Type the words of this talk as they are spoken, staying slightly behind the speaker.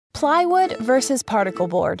Plywood versus particle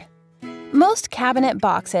board. Most cabinet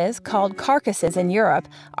boxes, called carcasses in Europe,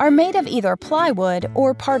 are made of either plywood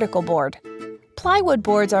or particle board. Plywood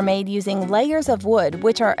boards are made using layers of wood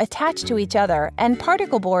which are attached to each other, and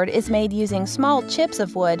particle board is made using small chips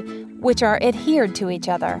of wood which are adhered to each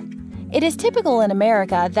other. It is typical in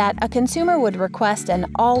America that a consumer would request an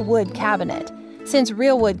all-wood cabinet. Since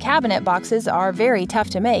real wood cabinet boxes are very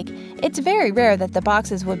tough to make, it's very rare that the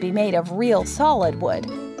boxes would be made of real solid wood.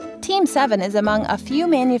 Team 7 is among a few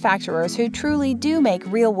manufacturers who truly do make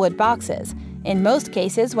real wood boxes. In most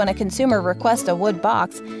cases, when a consumer requests a wood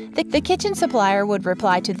box, the kitchen supplier would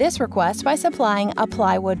reply to this request by supplying a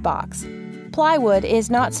plywood box. Plywood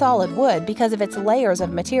is not solid wood because of its layers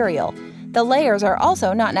of material. The layers are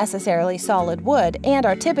also not necessarily solid wood and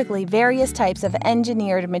are typically various types of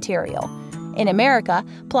engineered material. In America,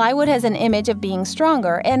 plywood has an image of being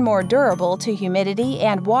stronger and more durable to humidity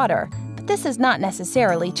and water, but this is not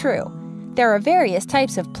necessarily true. There are various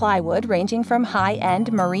types of plywood ranging from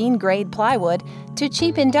high-end marine-grade plywood to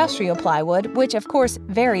cheap industrial plywood, which of course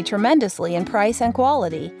vary tremendously in price and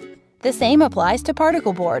quality. The same applies to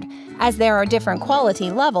particle board, as there are different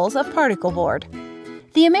quality levels of particle board.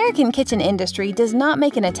 The American kitchen industry does not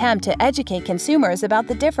make an attempt to educate consumers about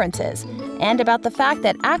the differences, and about the fact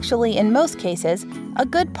that actually in most cases, a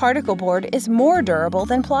good particle board is more durable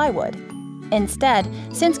than plywood. Instead,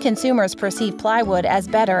 since consumers perceive plywood as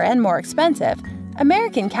better and more expensive,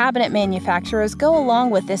 American cabinet manufacturers go along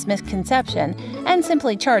with this misconception and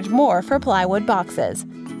simply charge more for plywood boxes.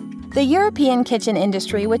 The European kitchen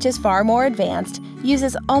industry, which is far more advanced,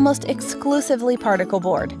 uses almost exclusively particle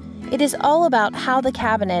board. It is all about how the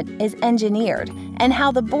cabinet is engineered and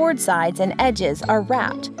how the board sides and edges are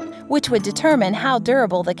wrapped, which would determine how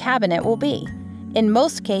durable the cabinet will be. In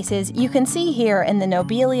most cases, you can see here in the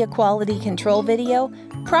Nobelia quality control video,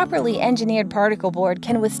 properly engineered particle board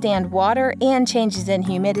can withstand water and changes in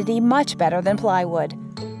humidity much better than plywood.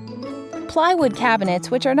 Plywood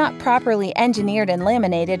cabinets which are not properly engineered and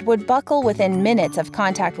laminated would buckle within minutes of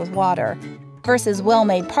contact with water, versus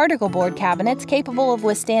well-made particle board cabinets capable of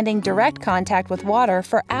withstanding direct contact with water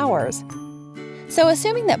for hours. So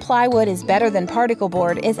assuming that plywood is better than particle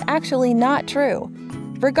board is actually not true.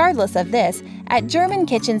 Regardless of this, at German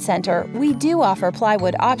Kitchen Center, we do offer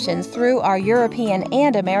plywood options through our European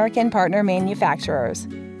and American partner manufacturers.